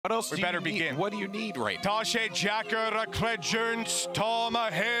What else? We better begin. What do you need right now? Tashe Jacker, Kledjurns, Toma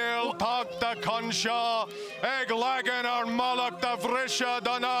Hale, Takta Kansha, Eglagan, Armalak, Davrisha,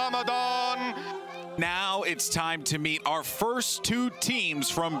 Danamadan. Now it's time to meet our first two teams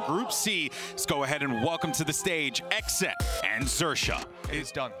from Group C. Let's go ahead and welcome to the stage Exet and Zersha.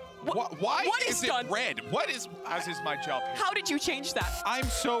 It's done. Why What is it done? red? What is? As is my job here. How did you change that? I'm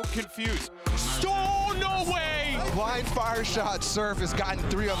so confused. No way! Blind fire shot. Surf has gotten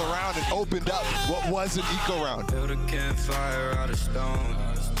 3 on the round and opened up what was an eco round. Build a campfire out of stone.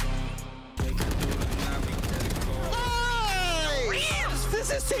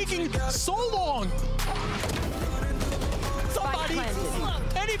 This is taking so long. Somebody,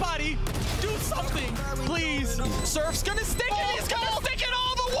 anybody, do something, please. Surf's gonna stick it. He's gonna stick it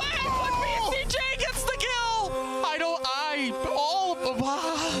all the way. But BCJ gets the kill.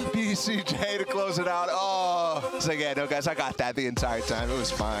 BCJ to close it out. Oh, it's like, yeah, no, guys, I got that the entire time. It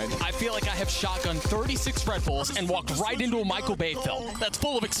was fine. I feel like I have shotgunned 36 Red Bulls and walked right into a Michael Bay film that's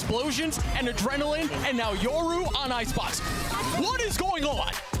full of explosions and adrenaline, and now Yoru on Icebox. What is going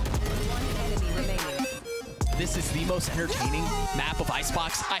on? This is the most entertaining map of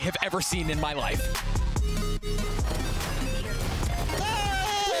Icebox I have ever seen in my life.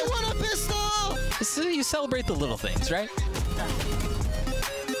 Hey, what a pistol! So you celebrate the little things, right?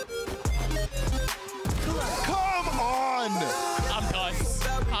 Come on! I'm done.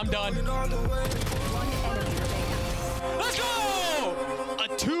 I'm done. Let's go! A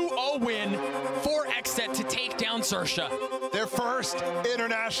 2-0 win for Exet to take down Zersha. Their first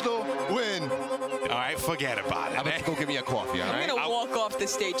international win. All right, forget about it. I'm gonna go get me a coffee, all I'm right? gonna walk off the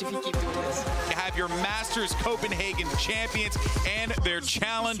stage if you keep doing this. Have your Masters Copenhagen champions and their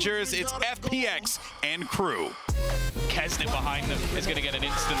challengers. It's FPX and crew. Kesnet behind them is going to get an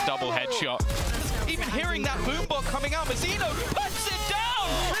instant double headshot. Even hearing that boombot coming out, Mazzino puts it down!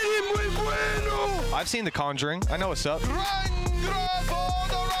 I've seen The Conjuring. I know what's up.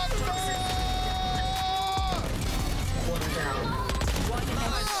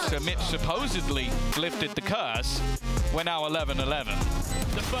 So Mitch supposedly lifted the curse. We're now 11-11.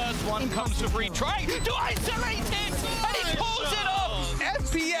 The first one comes to retry to isolate it, and he pulls it off!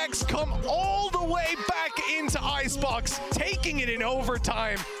 FPX come all the way back into Icebox, taking it in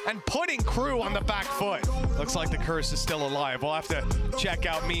overtime and putting crew on the back foot. Looks like the curse is still alive. We'll have to check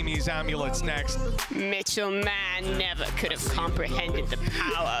out Mimi's amulets next. Mitchell Man never could have comprehended the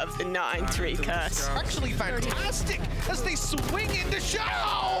power of the 9-3 curse. Actually fantastic as they swing into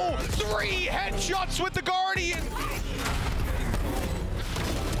shadow. 3 headshots with the Guardian.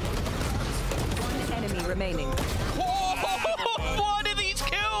 One enemy remaining. What are these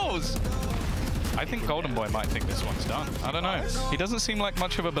kills? I think Golden Boy might think this one's done. I don't know. He doesn't seem like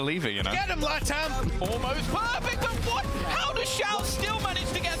much of a believer, you know. Get him, Latam. Almost perfect, but what? How does Shao still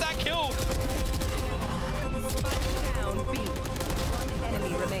manage to get that kill? Down B. One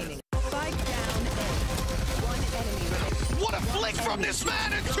enemy remaining. Spike down A. One enemy remaining. What a flick from this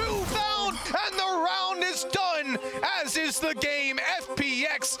man, and 2 found, and the round is done, as is the game.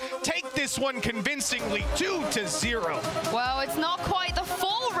 FPX take this one convincingly 2-0. Well, it's not quite the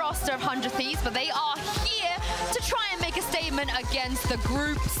full roster of 100 Thieves, but they are here to try and make a statement against the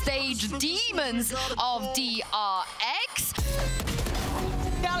group stage demons of DRX.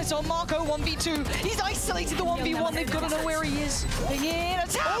 Down it's on Marco, 1v2. He's isolated the 1v1. They've got to know where he is. Bring in,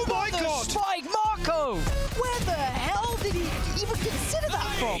 attack. Oh my God. Spike, Marco! Where the hell did he even consider that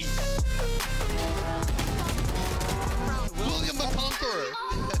from? William the Conqueror.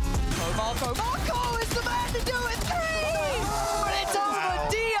 Marco is the man to do it. 3! But it's over.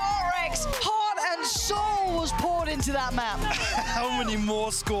 DRX, heart and soul was poured into that map. How many more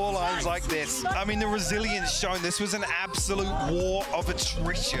scorelines like this? I mean, the resilience shown. This was an absolute war of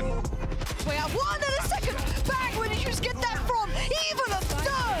attrition. We have 1 and a second. Bang, where did you just get that from? Even a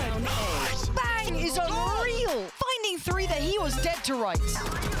third. Bang is unreal. Finding 3 that he was dead to rights.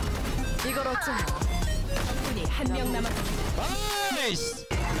 이걸 어쩌나? 적군이 한 명 남았습니다. Nice!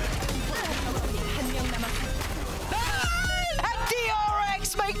 한명 남았습니다. And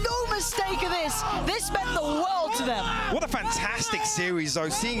DRX, make no mistake of this. This meant the world to them. What a fantastic series, though,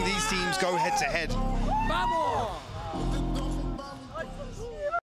 seeing these teams go head-to-head. Vamos!